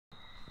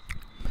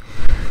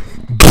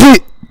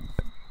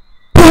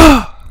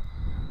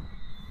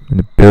in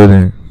the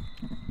building.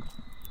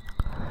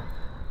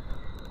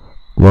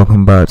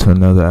 Welcome back to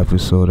another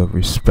episode of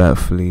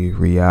Respectfully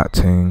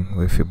Reacting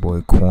with your boy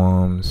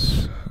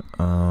Qualms.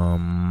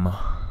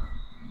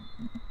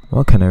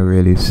 What can I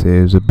really say?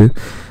 It's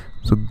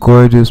a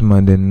gorgeous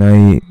Monday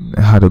night.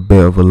 I had a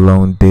bit of a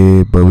long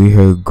day, but we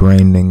here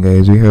grinding,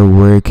 guys. We here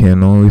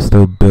working. We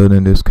still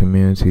building this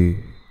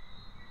community.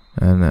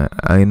 And I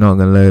ain't not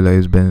gonna lie, like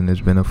it's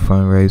been a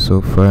fun ride so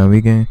far. And we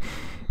can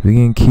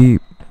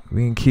keep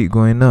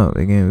going up.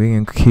 We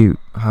can keep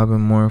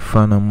having more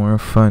fun and more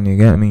fun. You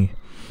get me?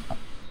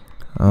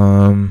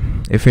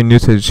 If you're new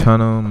to the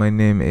channel, my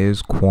name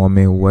is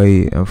Kwame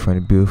White. I'm from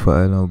the beautiful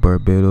island of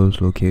Barbados,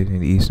 located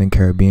in the Eastern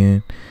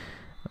Caribbean.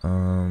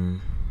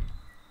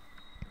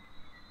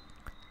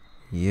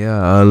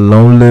 Yeah,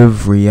 long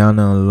live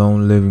Rihanna,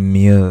 long live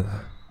Mia.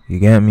 You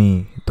get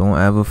me? Don't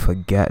ever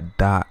forget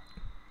that.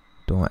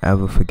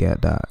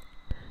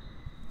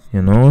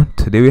 You know,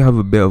 today we have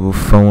a bit of a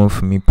fun one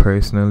for me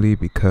personally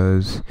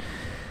because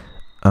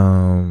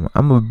I'm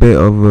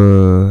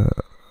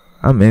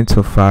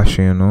into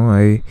fashion, you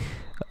know.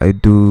 I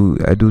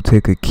do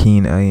take a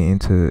keen eye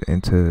into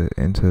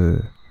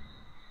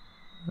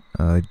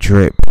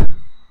drip,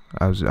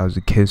 as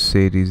the kids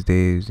say these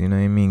days, you know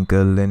what I mean,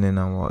 good linen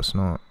and what's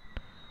not.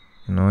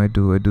 You know, I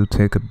do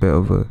take a bit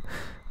of a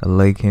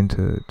liking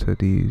to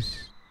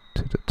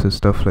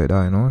stuff like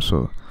that, you know.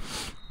 So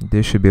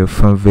this should be a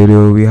fun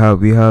video. We have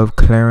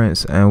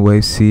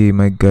Clarencenyc,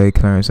 my guy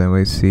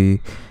Clarencenyc,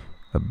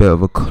 a bit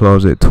of a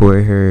closet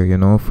tour here, you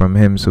know, from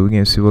him, so we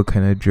can see what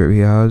kind of drip he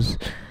has,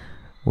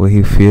 what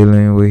he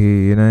feeling, what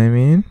he, you know what I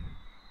mean.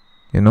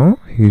 You know,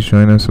 he's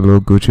showing us a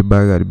little Gucci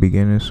bag at the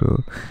beginning,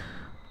 so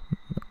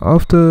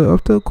off to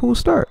a cool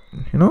start,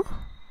 you know.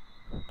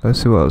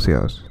 Let's see what else he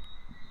has.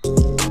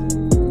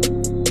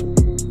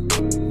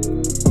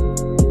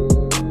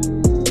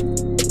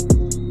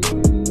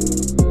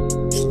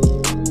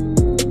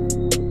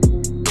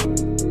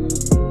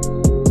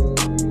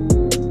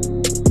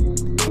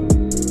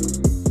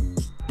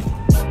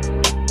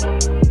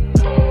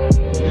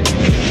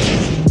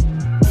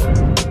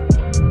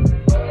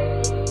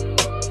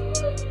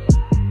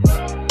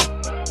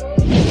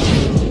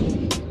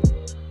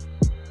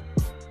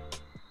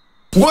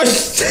 What?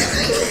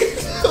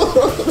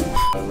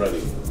 I'm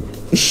ready.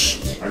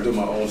 I do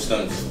my own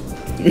stunts.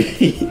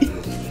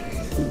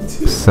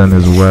 Son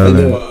is well.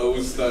 I do my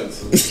own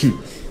stunts.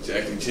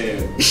 Jackie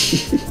Chan.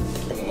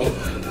 Come on.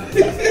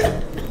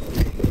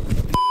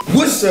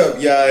 What's up,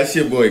 y'all? It's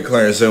your boy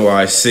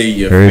Clarencenyc,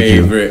 your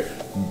favorite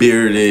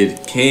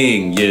bearded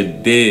king. You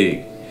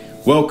dig?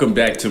 Welcome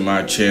back to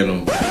my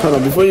channel. Hold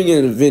on, before you get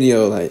in the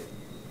video, like,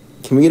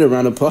 can we get a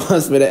round of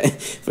applause for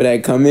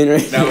that comment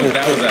right That was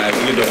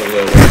actually doing a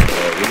little round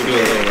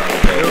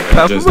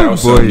that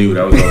was so new.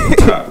 That was on the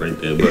top right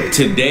there. But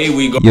today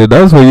we go. Yeah,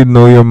 that's how you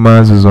know your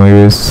mans is on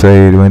your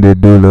side when they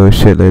do little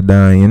shit like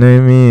that. You know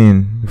what I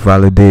mean?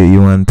 Validate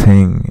you one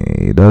thing.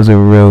 Hey, that was a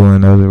real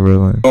one.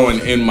 Going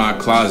in my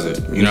closet.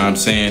 You know what I'm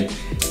saying?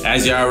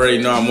 As y'all already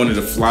know, I'm one of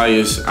the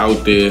flyers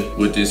out there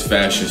with this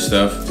fashion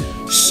stuff.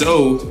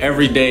 So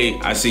every day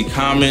I see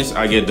comments,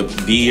 I get the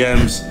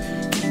DMs.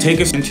 Take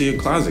us into your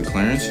closet,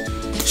 Clarence.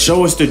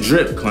 Show us the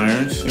drip,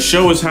 Clarence.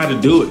 Show us how to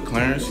do it,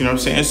 Clarence. You know what I'm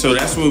saying? So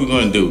that's what we're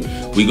gonna do.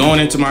 We going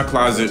into my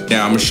closet.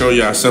 Now I'm gonna show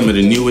y'all some of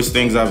the newest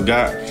things I've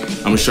got.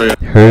 I'm gonna show y'all.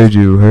 Heard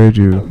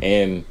you.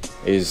 And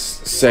is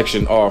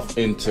sectioned off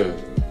into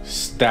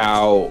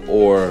style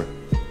or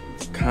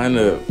kind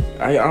of,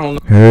 I don't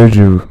know. Heard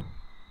you.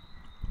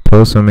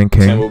 Post something,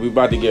 King. But we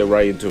about to get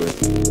right into it.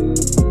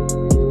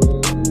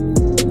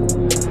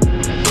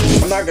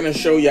 I'm not gonna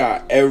show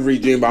y'all every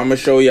jean, but I'm gonna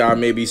show y'all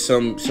maybe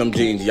some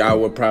jeans y'all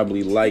would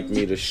probably like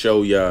me to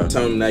show y'all.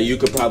 Something that you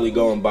could probably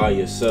go and buy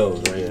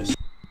yourselves right here.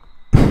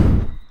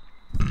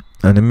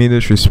 And I mean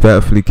this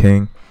respectfully,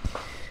 King.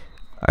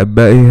 I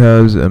bet he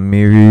has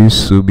Amiri's,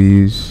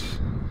 Subi's,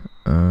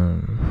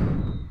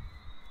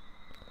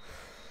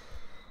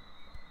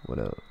 what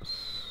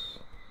else?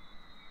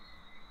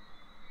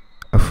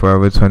 A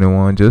Forever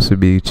 21, just to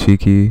be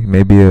cheeky.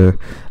 Maybe a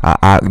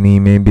Acne,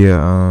 maybe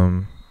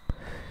a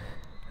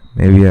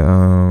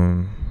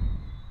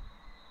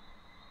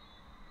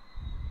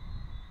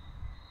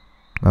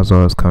that's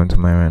all that's coming to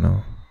mind right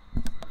now.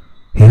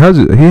 He has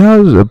a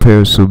pair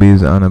of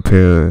Subi's and a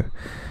pair of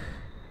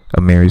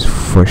Amiri's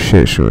for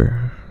shit,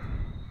 sure.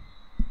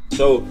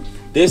 So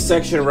this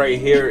section right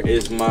here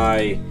is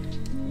my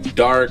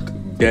dark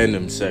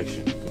denim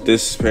section.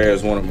 This pair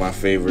is one of my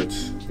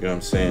favorites, you know what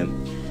I'm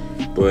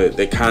saying? But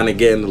they kind of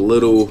getting a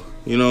little,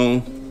 you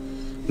know,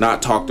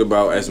 not talked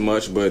about as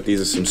much, but these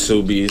are some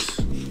Subi's.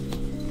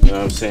 You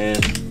know what I'm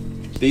saying?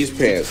 These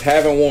pants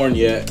haven't worn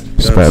yet. You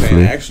know what I'm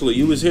saying? Actually,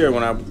 you was there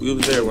when I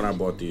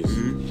bought these.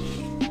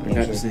 I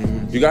got the same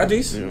ones. You got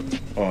these? Yeah.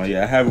 Oh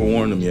yeah, I haven't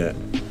worn them yet,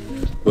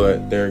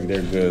 but they're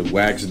good.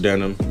 Wax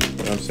denim. You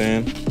know what I'm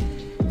saying?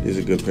 These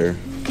are a good pair.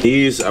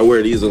 These, I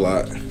wear these a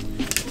lot.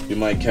 You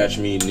might catch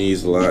me in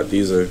these a lot.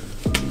 These are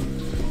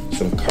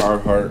some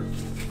Carhartt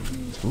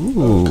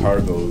Ooh.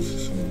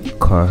 cargos.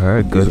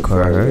 Carhartt, good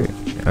Carhartt.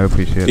 I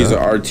appreciate These that.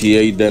 are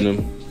RTA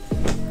denim.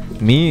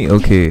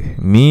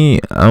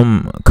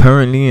 I'm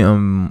currently a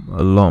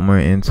lot more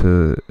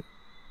into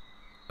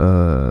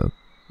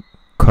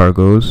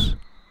cargos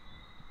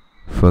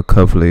for a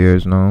couple of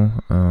years now.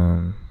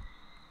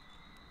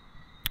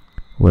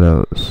 What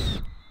else?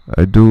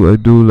 I do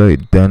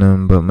like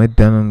denim, but my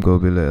denim go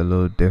be like a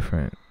little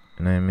different.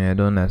 You know what I mean? I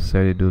don't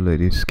necessarily do like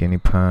the skinny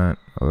pant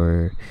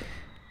or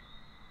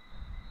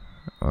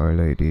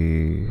like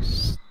the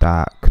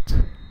stacked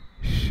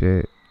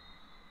shit.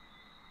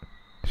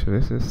 Should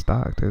I say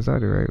stacked? Is that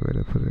the right way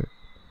to put it?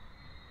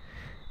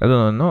 I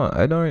don't know.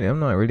 No, I'm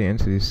not really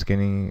into these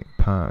skinny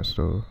pants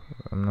though.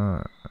 I'm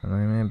not. I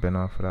mean, I've been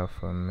off of that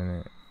for a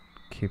minute.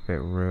 Keep it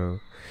real.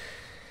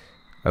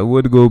 I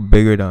would go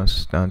bigger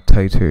than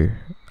tighter.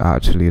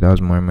 Actually, that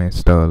was more my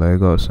style. I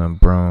got some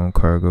brown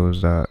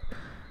cargos that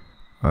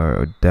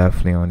are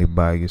definitely on the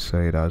baggy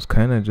side. I was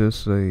kind of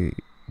just like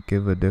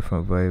give a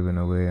different vibe in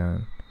a way,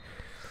 and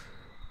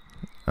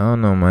I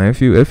don't know, man.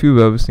 If you've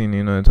ever seen,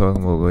 you know what I'm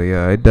talking about. But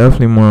yeah, I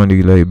definitely more on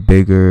the like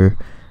bigger,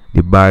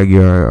 the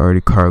baggier or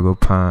the cargo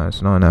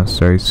pants. Not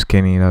necessarily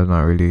skinny. That's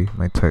not really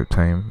my type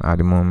time at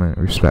the moment,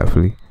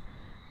 respectfully.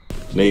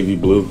 Navy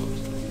blue.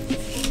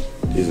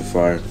 These are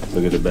fire.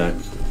 Look at the back.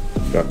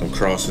 Got them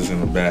crosses in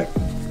the back.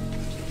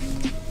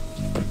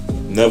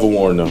 Never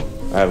worn them.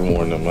 I haven't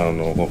worn them. I don't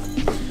know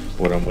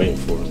what I'm waiting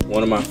for.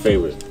 One of my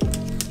favorite.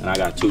 And I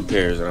got two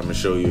pairs, and I'm gonna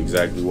show you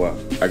exactly why.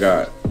 I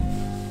got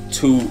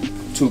two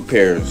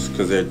pairs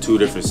because they're two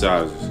different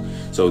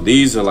sizes. So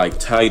these are like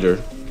tighter. You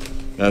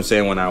know what I'm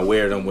saying? When I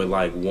wear them with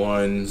like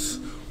ones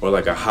or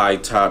like a high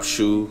top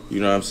shoe,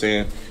 you know what I'm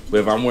saying?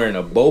 But if I'm wearing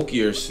a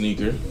bulkier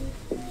sneaker,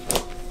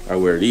 I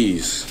wear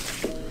these,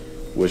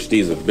 which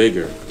these are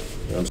bigger.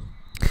 You know,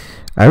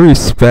 I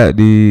respect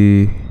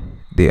the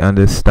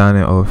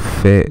understanding of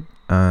fit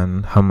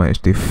and how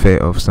much the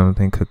fit of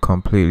something could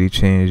completely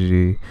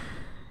change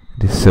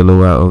the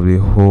silhouette of the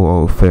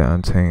whole outfit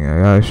and thing.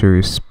 I actually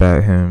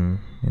respect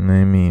him, you know what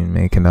I mean,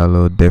 making that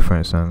little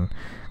difference and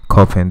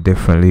copying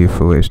differently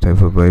for which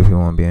type of vibe you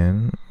want to be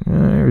in.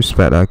 I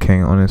respect that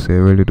king, honestly, I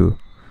really do.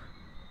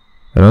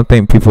 I don't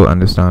think people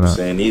understand that.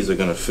 Saying these are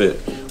gonna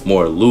fit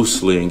more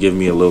loosely and give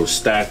me a little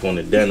stack on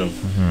the denim,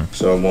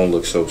 so it won't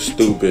look so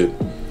stupid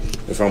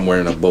if I'm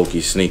wearing a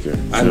bulky sneaker.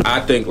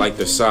 I think like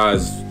the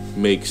size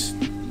makes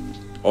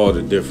all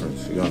the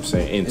difference. You know what I'm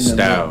saying? In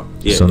style.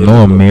 Yeah. So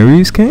no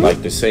Mary's king?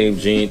 Like the same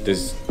jean.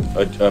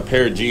 A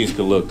pair of jeans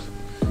could look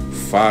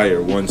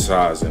fire one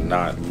size and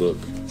not look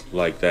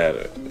like that.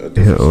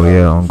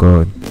 Yeah, on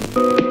God.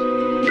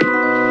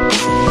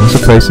 I'm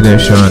surprised you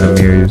didn't show on the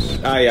mirrors.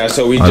 Yeah,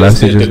 so we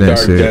just did the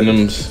dark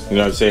denims. You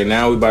know what I'm saying?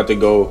 Now we about to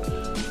go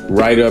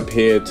right up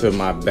here to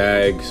my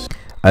bags.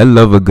 I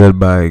love a good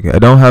bag. I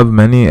don't have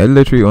many. I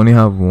literally only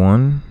have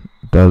one.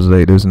 That's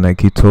like this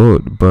Nike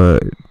tote,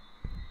 but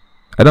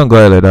I don't go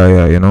out like that,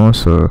 yeah, you know.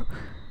 So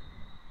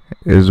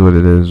it is what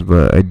it is.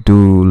 But I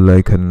do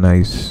like a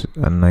nice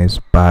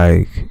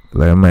bag.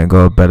 Like I might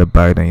go a better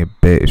bag than your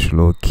bitch,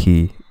 low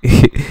key.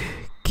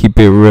 Keep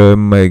it real. I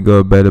might go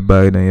a better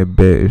bag than your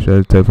bitch.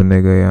 That's the type of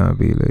nigga I am.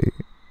 Be like,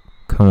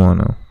 come on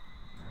now.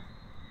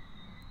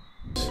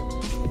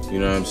 You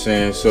know what I'm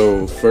saying?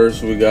 So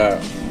first we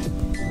got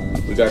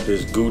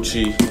this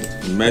Gucci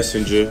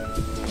Messenger. You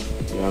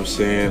know what I'm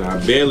saying? I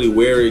barely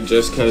wear it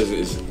just cause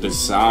it's the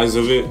size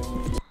of it.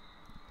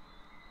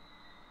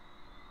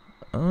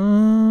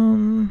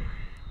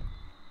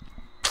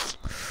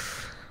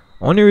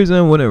 Only reason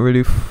I wouldn't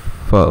really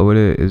fuck with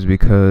it is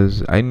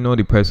because I know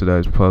the price of that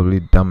is probably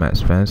dumb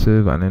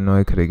expensive, and I know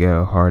I could have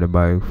get hard to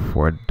buy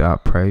for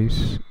that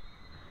price.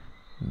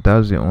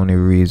 That's the only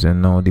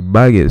reason. No, the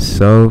bag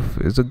itself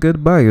is a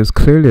good bag. It's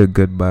clearly a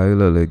good bag.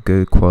 Look like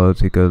good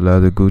quality, good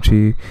leather,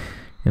 Gucci.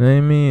 You know what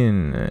I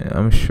mean?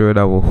 I'm sure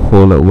that will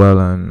hold up well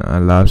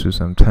and last you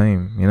some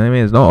time. You know what I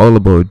mean? It's not all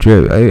about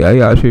drip.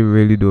 I actually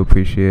really do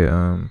appreciate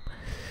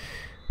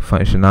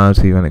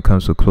functionality when it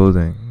comes to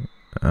clothing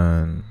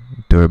and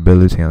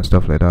durability and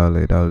stuff like that.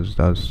 Like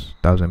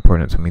that was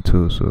important to me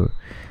too.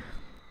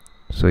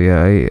 So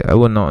yeah, I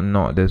would not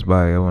knock this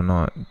bag. I would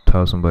not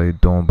tell somebody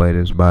don't buy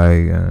this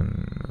bag,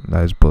 and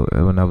that's but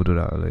I would never do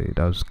that. Like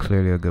that was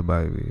clearly a good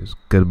bag. It's a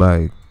good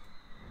bag.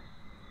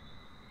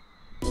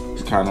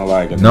 It's kind of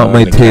like not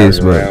my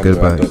taste, but good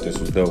bag. I thought this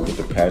was dope with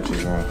the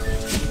patches on.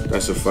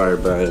 That's a fire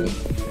bag.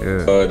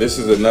 Yeah. This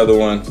is another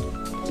one.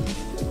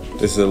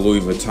 This is a Louis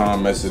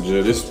Vuitton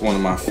Messenger. This is one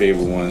of my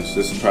favorite ones.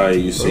 This is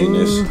probably you've seen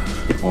this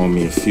on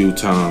me a few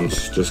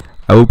times. Just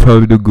I would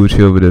probably do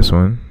Gucci over this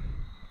one.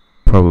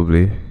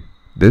 Probably.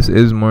 This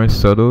is more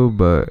subtle,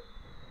 but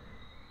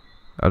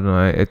I don't know.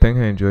 I think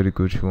I enjoy the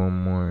Gucci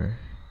one more.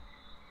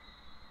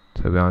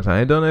 To be honest,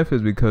 I don't know if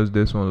it's because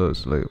this one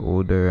looks like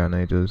older and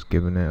I just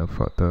giving it a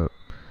fucked up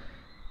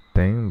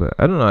thing, but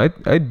I don't know.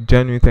 I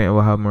genuinely think I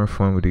will have more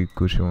fun with the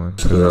Gucci one.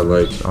 Cause I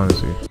like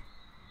honestly.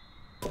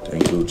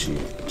 Than Gucci.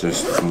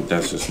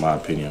 That's just my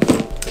opinion.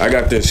 I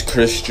got this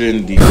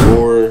Christian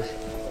Dior.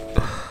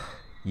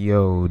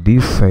 Yo,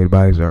 these side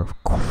bags are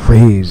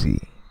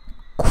crazy.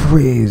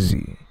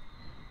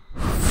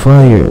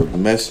 fire.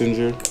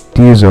 Messenger.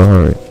 These are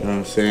hard. You know what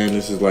I'm saying?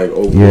 This is like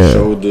over the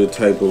shoulder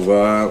type of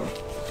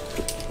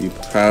vibe. You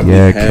probably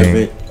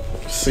haven't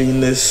seen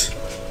this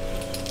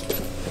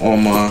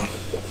on my.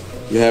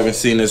 You haven't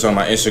seen this on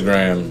my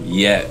Instagram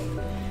yet,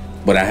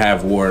 but I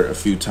have wore it a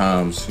few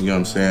times. You know what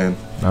I'm saying?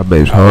 I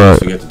bet it's hard. I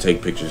forget to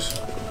take pictures.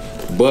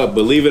 But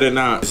believe it or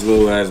not, this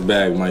little ass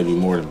bag might be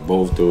more than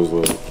both those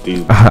little.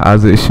 These.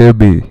 As it should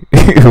be.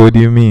 What do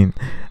you mean?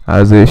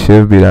 As it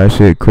should be. That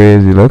shit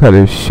crazy. Look at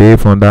the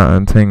shape on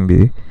that thing,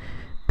 B.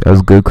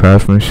 That's good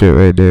craftsmanship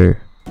right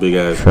there. Big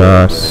ass.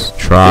 Trust.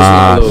 This is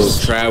my little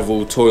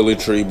travel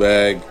toiletry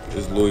bag.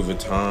 It's Louis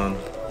Vuitton.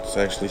 It's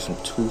actually some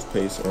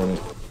toothpaste on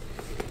it.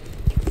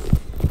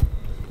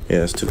 Yeah,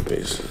 that's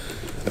toothpaste.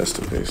 That's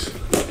toothpaste.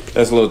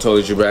 That's a little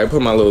toiletry bag. I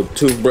put my little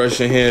toothbrush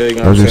in here. You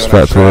know that's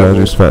respectable. That's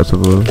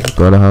respectable.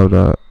 Gotta have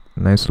that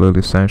nice little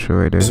essential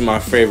right there. This is my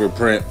favorite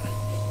print.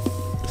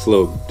 It's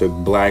the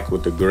black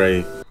with the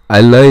gray.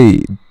 I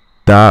like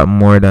that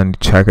more than the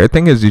checker. I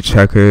think it's the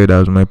checker that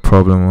was my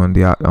problem on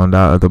that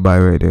other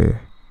bag right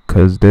there.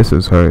 Cause this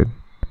is hard.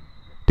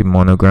 The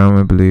monogram,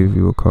 I believe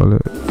you would call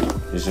it.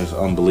 It's just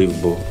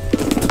unbelievable. You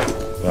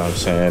know what I'm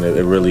saying?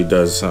 It really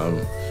does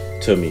something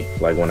to me,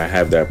 like when I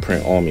have that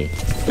print on me.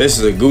 This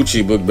is a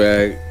Gucci book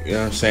bag. You know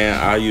what I'm saying?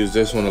 I use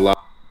this one a lot.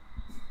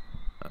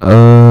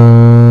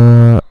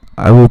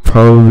 I would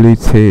probably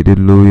take the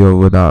Louis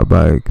over that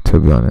bag, to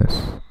be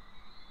honest.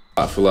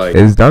 I feel like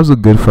that was a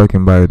good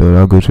fucking bag though.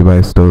 That Gucci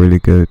bag is still really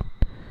good.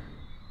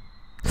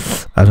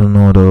 I don't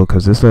know though,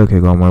 cause this like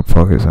it got more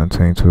pockets and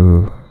thing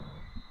too.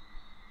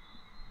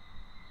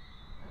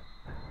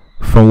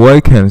 From what I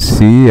can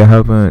see, I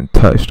haven't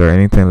touched or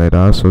anything like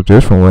that. So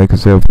just from what I can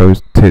see, I'll probably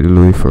take the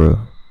Louis for real,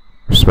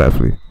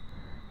 respectfully.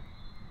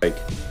 Like,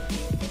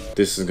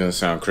 this is gonna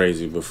sound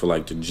crazy, but for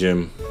like the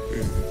gym,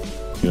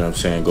 you know what I'm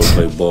saying? Go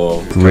play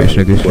ball. Rich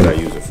nigga shit. What I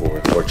use it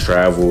for. Or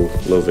travel,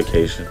 little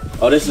vacation.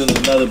 Oh, this is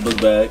another book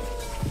bag.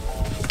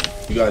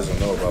 You guys don't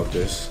know about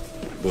this,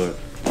 but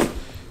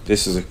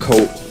this is a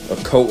coat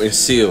and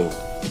seal.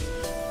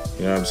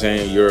 You know what I'm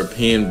saying?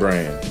 European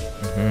brand.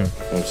 You know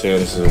what I'm saying?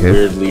 This is a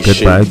weirdly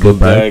shaped book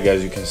bag,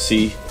 as you can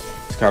see.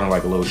 It's kind of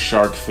like a little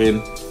shark fin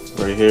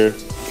right here.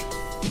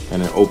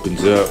 And it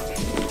opens up.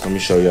 Let me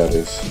show y'all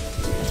this.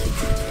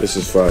 This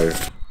is fire.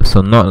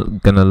 So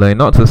not gonna lie,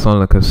 not to sound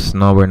like a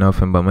snob or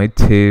nothing, but my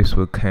taste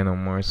would kind of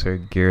more so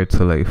geared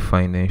to like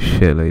finding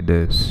shit like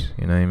this.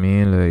 You know what I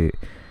mean? Like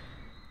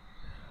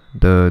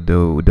the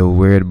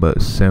weird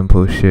but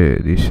simple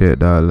shit. The shit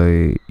that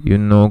like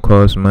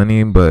costs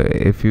money, but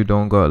if you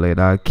don't got like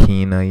that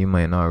keen eye, you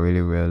might not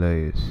really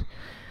realize.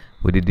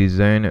 With the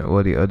designer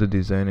or the other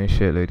designer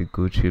shit like the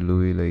Gucci,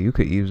 Louis, like you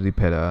could easily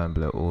pay that and be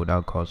like, oh,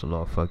 that costs a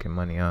lot of fucking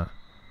money, huh?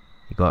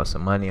 You got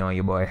some money on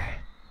you, boy.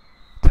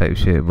 Type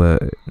shit.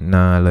 But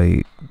nah,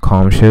 like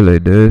calm shit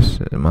like this,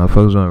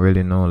 motherfuckers don't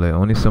really know. Like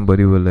only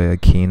somebody with like a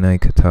keen eye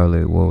could tell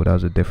like, whoa, that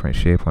was a different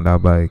shape on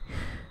that bike.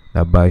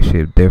 That bike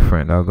shape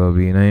different. That gonna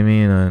be, you know what I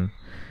mean? And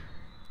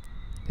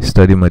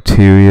study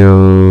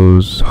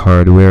materials,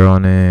 hardware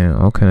on it,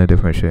 all kind of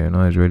different shit. You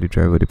know, it's really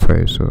drive with the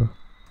price. So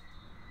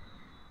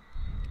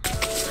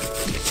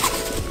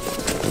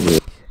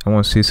I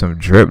want to see some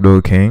drip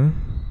though, King.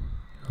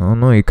 I don't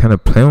know, you kind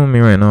of playing with me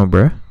right now,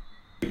 bruh.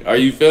 Are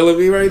you feeling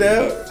me right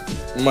now?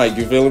 Mike,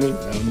 you feeling me?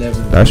 I've never.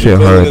 That shit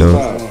hard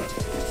though.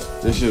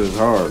 This shit is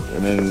hard.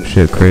 And then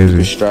shit crazy.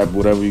 You strap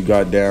whatever you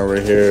got down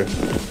right here.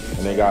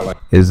 And they got like,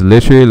 it's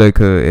literally like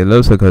it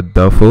looks like a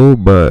duffel,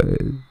 but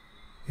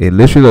it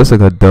literally looks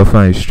like a duffel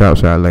and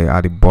straps are like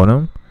at the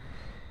bottom.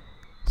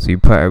 So you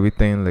put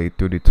everything like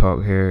through the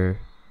top here,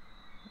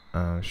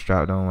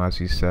 strap down as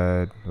you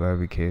said,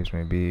 whatever the case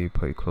may be,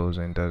 put your clothes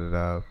in,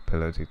 pillow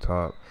to the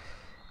top.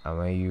 And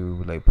when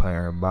you like put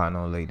your button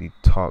on, like the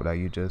top that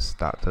you just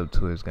stopped up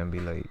to is gonna be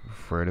like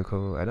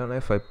vertical. I don't know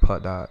if I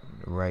put that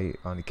right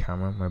on the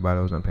camera. My body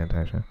wasn't paying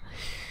attention.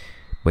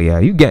 But yeah,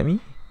 you get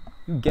me.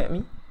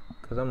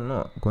 Cause I'm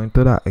not going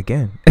through that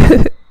again.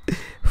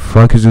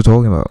 Fuck is you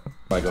talking about?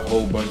 Like a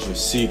whole bunch of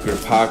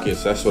secret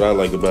pockets. That's what I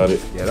like about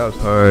it. Yeah, that was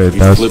hard. You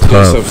that was flip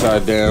tough. this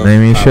upside down. I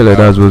mean, shit like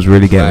that was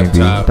really getting me.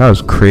 That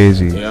was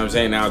crazy. You know what I'm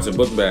saying? Now it's a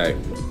book bag.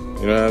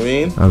 You know what I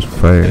mean? That was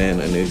fire. And then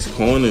in its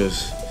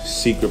corners,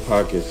 secret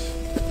pockets.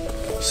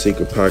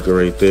 Secret pocket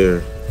right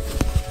there.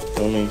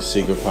 Feel me?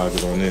 Secret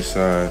pocket on this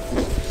side. You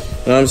know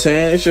what I'm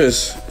saying? It's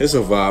a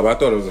vibe. I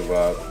thought it was a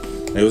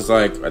vibe. It was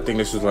like, I think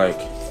this was like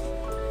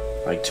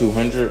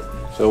 200.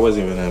 So it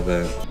wasn't even that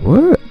bad.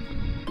 What?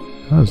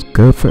 That was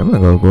good for him.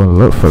 I'm gonna go and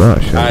look for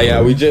that shit.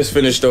 Yeah, we just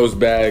finished those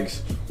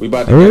bags. We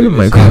about to really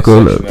might go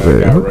look.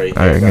 Alright,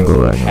 I can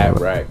go right hat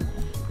now. rack.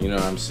 You know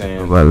what I'm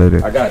saying?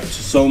 I got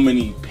so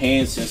many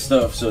pants and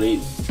stuff, so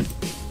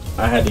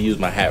I had to use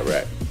my hat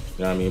rack.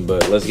 You know what I mean?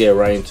 But let's get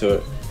right into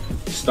it.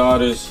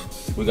 Starters,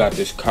 we got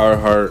this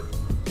Carhartt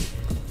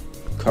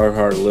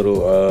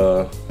little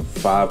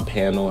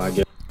 5-panel, I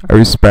guess. I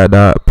respect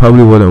that.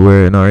 Probably wouldn't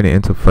wear it, not really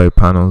into 5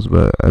 panels,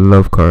 but I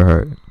love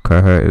Carhartt.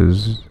 Carhartt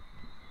is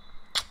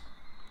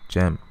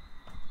gem.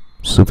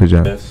 Super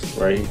gem. Yes,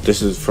 right.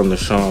 This is from the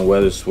Sean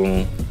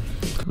Weatherspoon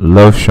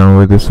Love Sean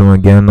with this one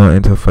again. Not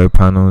into 5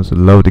 panels.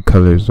 Love the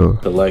colors though.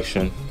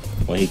 Collection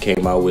when he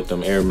came out with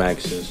them Air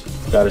Maxes.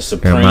 Got a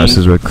Supreme Air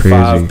Maxes were crazy.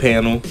 5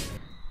 panel.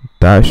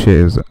 That shit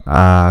is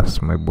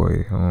ass, my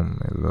boy. Oh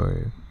my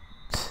lord.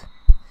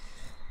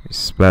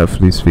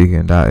 Respectfully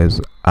speaking, that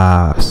is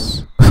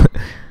ass.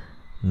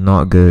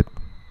 Not good.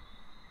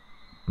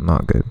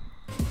 Not good.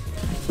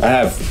 I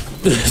have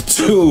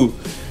 2.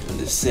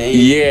 The same.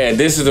 Yeah,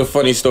 this is a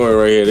funny story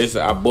right here. This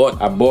I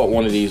bought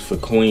one of these for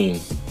Queen.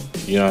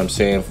 You know what I'm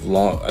saying?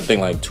 I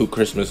think like 2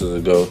 Christmases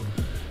ago.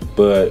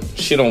 But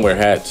she don't wear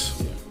hats.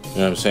 You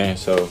know what I'm saying?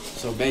 So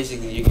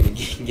basically, you're gonna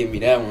give me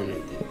that one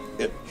right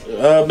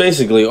there.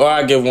 Basically, or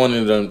I give one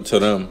of them to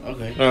them.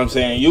 Okay. You know what I'm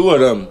saying? You or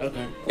them.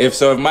 Okay.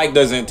 If Mike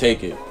doesn't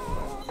take it.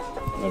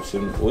 I'm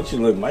saying, what you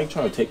look, Mike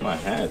trying to take my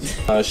hats.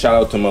 Shout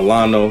out to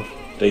Milano.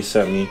 They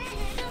sent me.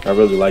 I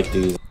really like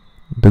these.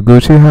 The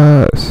Gucci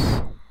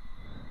hats.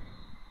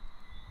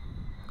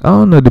 I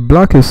don't know, the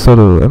black is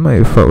subtle. I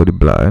might fuck with the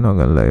black. I'm not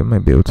gonna lie. I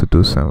might be able to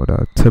do something with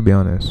that. To be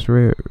honest,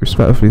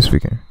 respectfully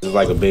speaking. It's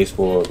like a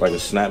baseball, like a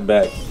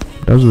snapback.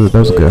 That's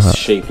a good hat.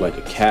 Shaped like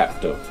a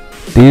cap though.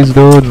 These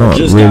though, not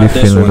really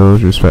feeling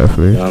those,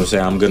 respectfully. You know what I'm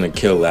saying? I'm gonna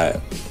kill that.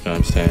 You know what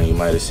I'm saying? You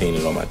might have seen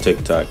it on my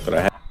TikTok, but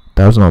I have.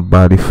 That's not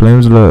bad. The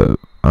flames look,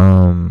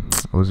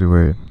 what's the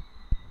word?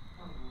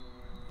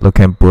 Look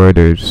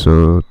embroidered,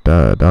 so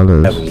that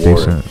looks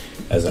decent.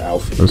 As an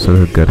outfit. That's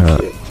a good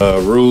hat.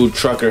 Rude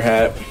trucker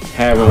hat.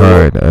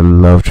 Hard. I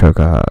love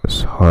trucker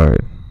hats.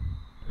 Hard.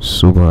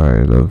 Super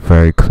hard. Look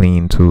very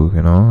clean too,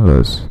 you know?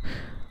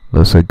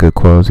 Looks like good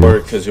quality.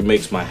 Because it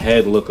makes my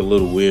head look a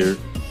little weird.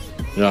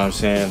 You know what I'm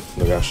saying?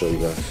 Look, I'll show you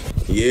guys.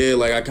 Yeah,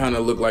 like I kind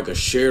of look like a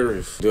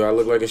sheriff. Do I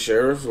look like a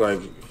sheriff? Like,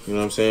 you know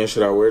what I'm saying?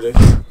 Should I wear this?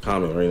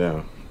 Comment right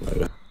now.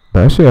 Like,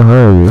 that shit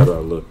hard, how do I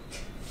look?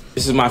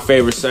 This is my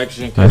favorite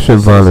section. That shit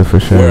valid for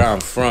sure. Where I'm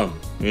from.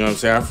 You know what I'm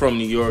saying? I'm from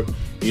New York.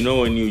 You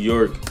know, in New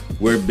York,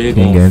 we're big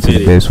on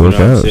fitted. You know what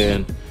I'm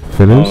saying?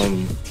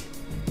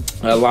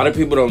 Fitteds? A lot of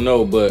people don't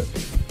know, but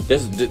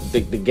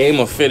the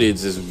game of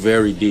fitteds is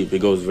very deep. It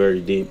goes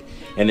very deep,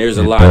 and there's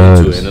a lot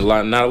into it, and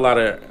not a lot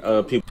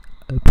of people.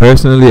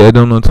 Personally, I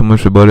don't know too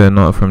much about it. I'm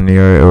not from New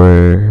York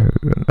or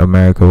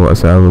America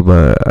whatsoever,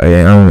 but I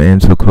am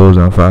into clothes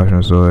and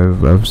fashion, so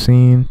I've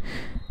seen,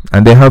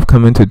 and they have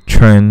come into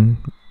trend.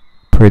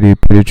 Pretty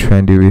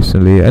trendy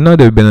recently. I know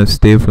they've been a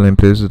staple in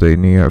places like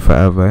New York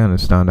forever. I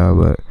understand that,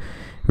 but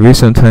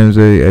recent times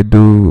I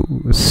do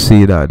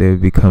see that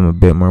they've become a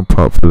bit more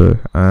popular,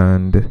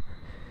 and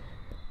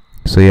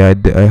so yeah,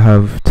 I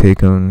have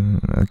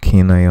taken a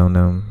keen eye on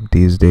them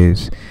these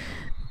days.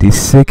 The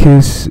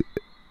sickest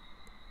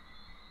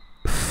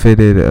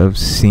fitted I've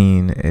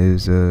seen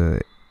is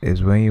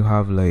when you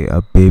have like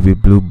a baby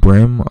blue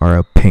brim or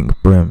a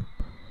pink brim.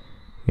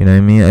 You know what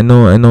I mean? I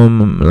know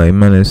like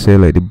men say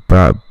like the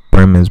black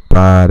brim is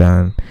bad,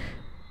 and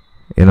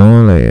you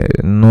know,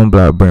 like no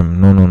black brim,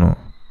 no.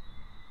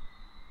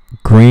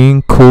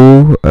 Green,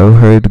 cool. I've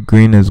heard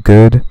green is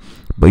good,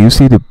 but you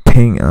see the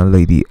pink and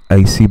like the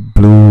icy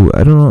blue.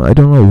 I don't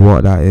know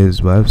what that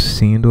is, but I've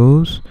seen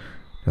those.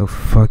 They're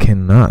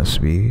fucking nuts,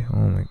 b.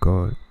 Oh my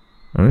god.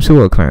 Let me see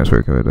what clients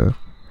working with though.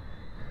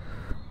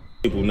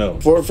 People know.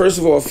 First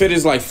of all, fit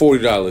is like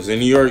 $40. In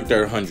New York,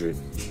 they're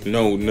 $100.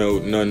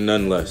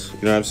 None less. You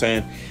know what I'm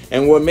saying?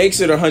 And what makes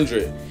it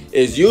 $100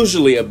 is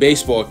usually a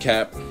baseball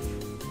cap.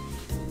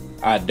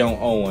 I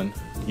don't own one.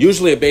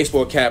 Usually a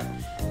baseball cap,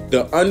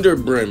 the under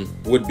brim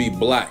would be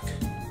black,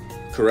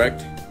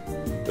 correct?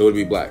 It would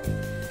be black.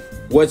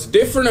 What's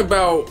different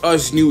about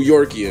us New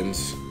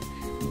Yorkians,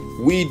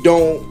 we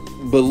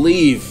don't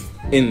believe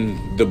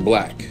in the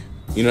black.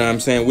 You know what I'm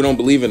saying? We don't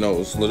believe in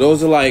those.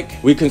 Those are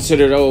like, we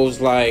consider those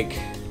like,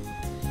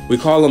 we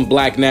call them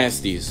black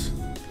nasties.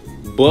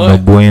 But no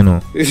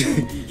bueno.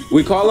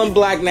 We call them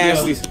black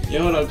nasties.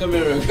 Yo, hold on, come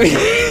here real quick.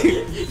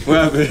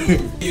 What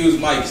happened? Use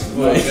Mike's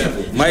for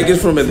example. Mike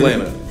is from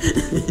Atlanta.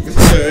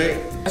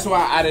 That's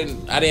why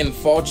I didn't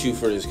fault you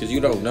for this, because you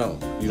don't know.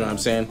 You know what I'm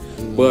saying?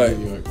 But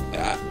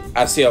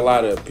I see a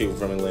lot of people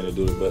from Atlanta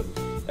do it, but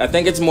I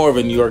think it's more of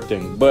a New York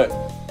thing. But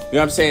you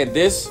know what I'm saying?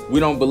 This,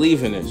 we don't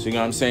believe in this. You know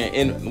what I'm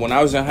saying? When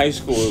I was in high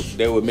school,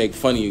 they would make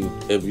fun of you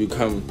if you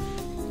come.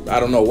 I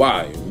don't know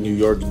why New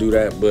York do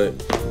that, but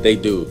they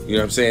do. You know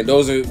what I'm saying?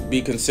 Those would be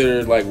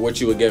considered like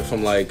what you would get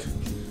from like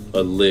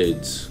a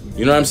Lids.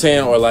 You know what I'm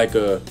saying? Or like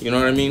a, you know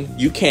what I mean?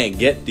 You can't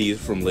get these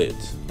from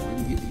Lids.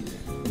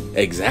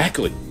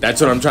 Exactly. That's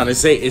what I'm trying to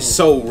say. It's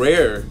so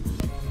rare.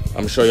 I'm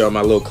gonna show y'all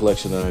my little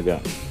collection that I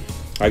got.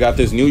 I got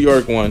this New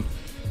York one.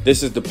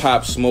 This is the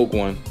Pop Smoke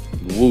one.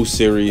 Woo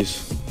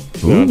series.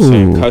 You know what I'm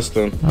saying?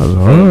 Custom.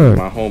 From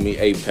my homie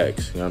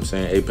Apex. You know what I'm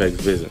saying?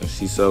 Apex Business.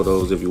 She sell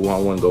those. If you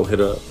want one, go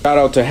hit up. Shout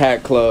out to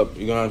Hat Club.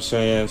 You know what I'm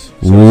saying? So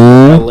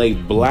LA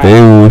Black.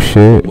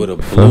 Shit. With a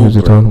blue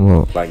brim. Talking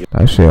about? Like,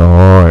 that shit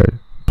hard.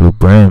 Blue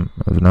brim.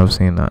 I've never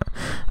seen that.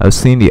 I've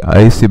seen the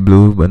icy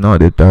blue, but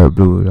not the dark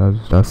blue.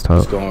 That's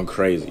tough. It's going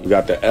crazy. You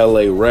got the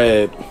LA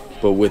red,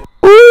 but with.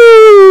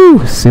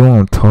 Ooh! See what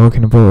I'm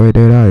talking about right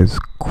there? That is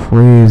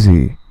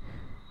crazy.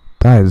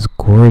 That is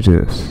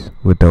gorgeous.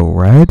 With the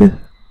red?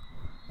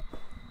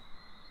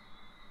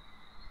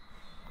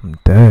 I'm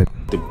dead.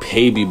 The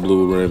baby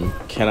blue rim.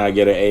 Can I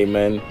get an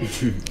amen?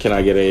 Can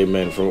I get an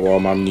amen from all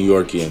my New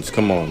Yorkians?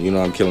 Come on, you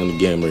know I'm killing the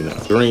game right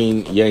now.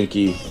 Green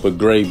Yankee, but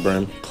gray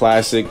brim.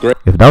 Classic gray.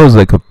 If that was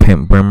like a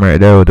pink brim right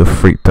there, I would have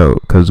freaked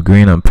out. Cause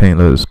green and pink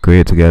looks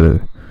great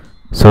together.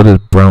 So does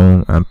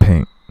brown and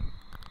pink.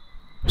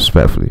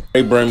 Respectfully.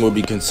 Gray brim would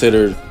be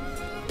considered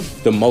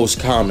the most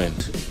common.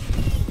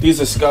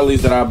 These are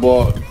Scullies that I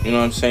bought. You know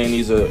what I'm saying?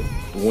 These are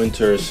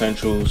winter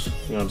essentials.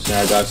 You know what I'm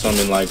saying? I got some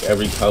in like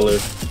every color.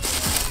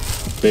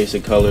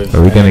 Basic colors.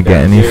 Are we gonna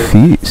get any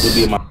feats?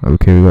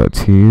 Okay, we got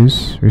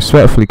tees.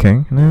 Respectfully,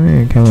 King. You know what I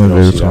mean? Come on,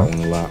 babe.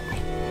 A lot.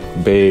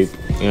 Babe,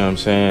 you know what I'm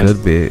saying?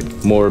 Good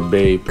babe. More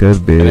babe.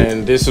 Good babe. And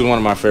then this is one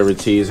of my favorite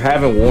tees.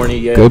 Haven't worn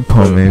it yet. Good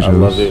Palm Angels. I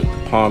love it.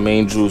 Palm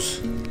Angels.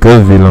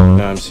 Good V-Lone. You know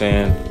what I'm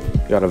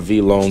saying? Got a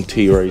V-Lone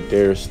tee right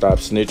there. Stop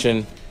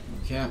snitching.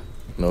 Yeah.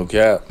 No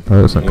cap.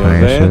 That's some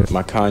Kanye shit.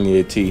 My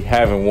Kanye tee.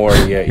 Haven't worn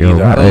it yet Yo,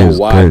 either. I don't know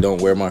why good. I don't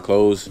wear my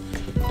clothes.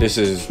 This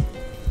is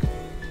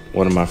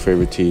one of my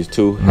favorite tees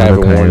too.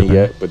 Haven't worn it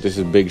yet, but this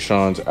is Big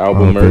Sean's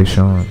album merch. Big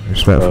Sean,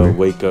 respectfully.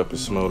 Wake up and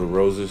smell the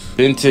roses.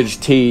 Vintage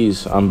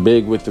tees. I'm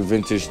big with the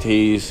vintage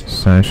tees.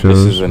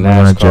 Sancho's. This is a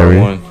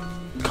NASCAR one.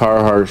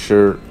 Carhartt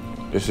shirt.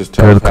 This is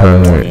tough.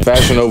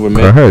 Fashion over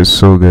me. Carhartt is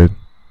so good.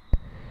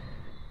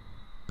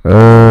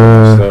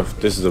 Stuff.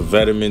 This is a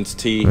Vitamins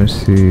tee. Let's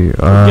see.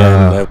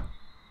 Again,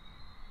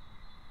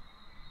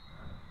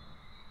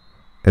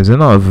 is it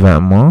not a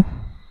Vetements?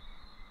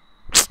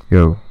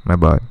 Yo, my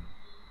bad.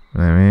 You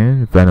know what I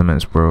mean?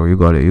 Venomous, bro. You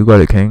got it. You got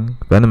it, King.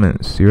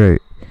 Venomous. You're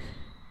right.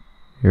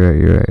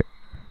 You're right.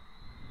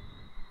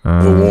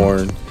 The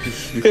Warren.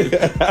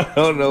 I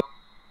don't know.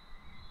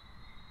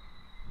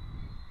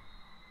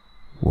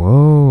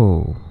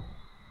 Whoa.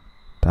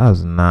 That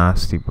was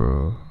nasty,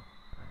 bro.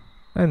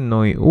 I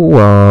know you.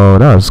 Wow,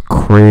 that was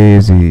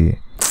crazy.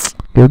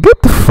 Yo,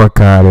 get the fuck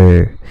out of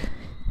here.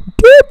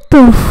 Get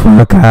the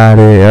fuck out of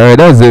here. Alright,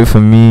 that's it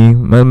for me.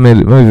 My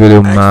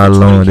video not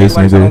long. This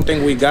nigga. I don't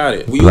think we got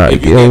it. Like,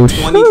 if you yo, get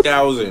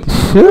 20,000 likes,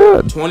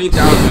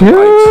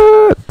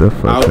 the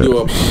fuck I'll do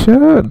up. a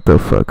Shut the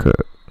fuck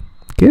up.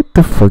 Get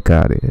the fuck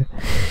out of here.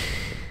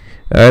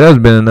 Alright, that's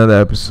been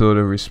another episode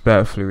of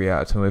Respectfully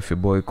Reacting with your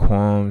boy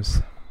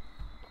Qualms.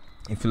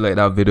 If you like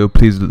that video,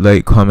 please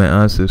like, comment,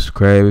 and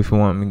subscribe. If you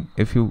want me,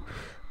 if you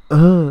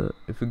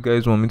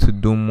guys want me to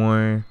do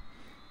more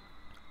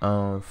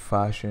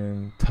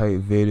fashion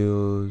type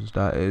videos,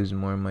 that is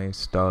more my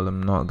style.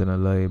 I'm not gonna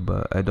lie,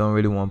 but I don't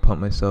really want to put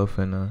myself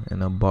in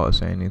a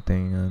box or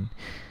anything and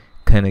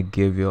kind of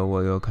give y'all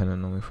what y'all kind of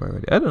know me for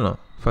already. I don't know.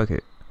 Fuck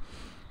it.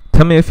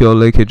 Tell me if y'all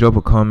like it. Drop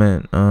a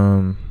comment.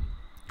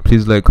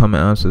 Please like,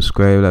 comment, and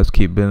subscribe. Let's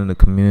keep building the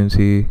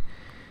community.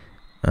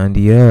 And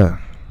yeah.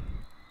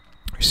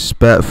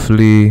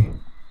 Respectfully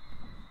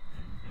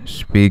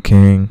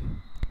speaking,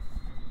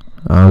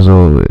 as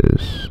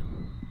always,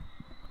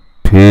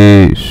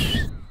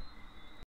 peace.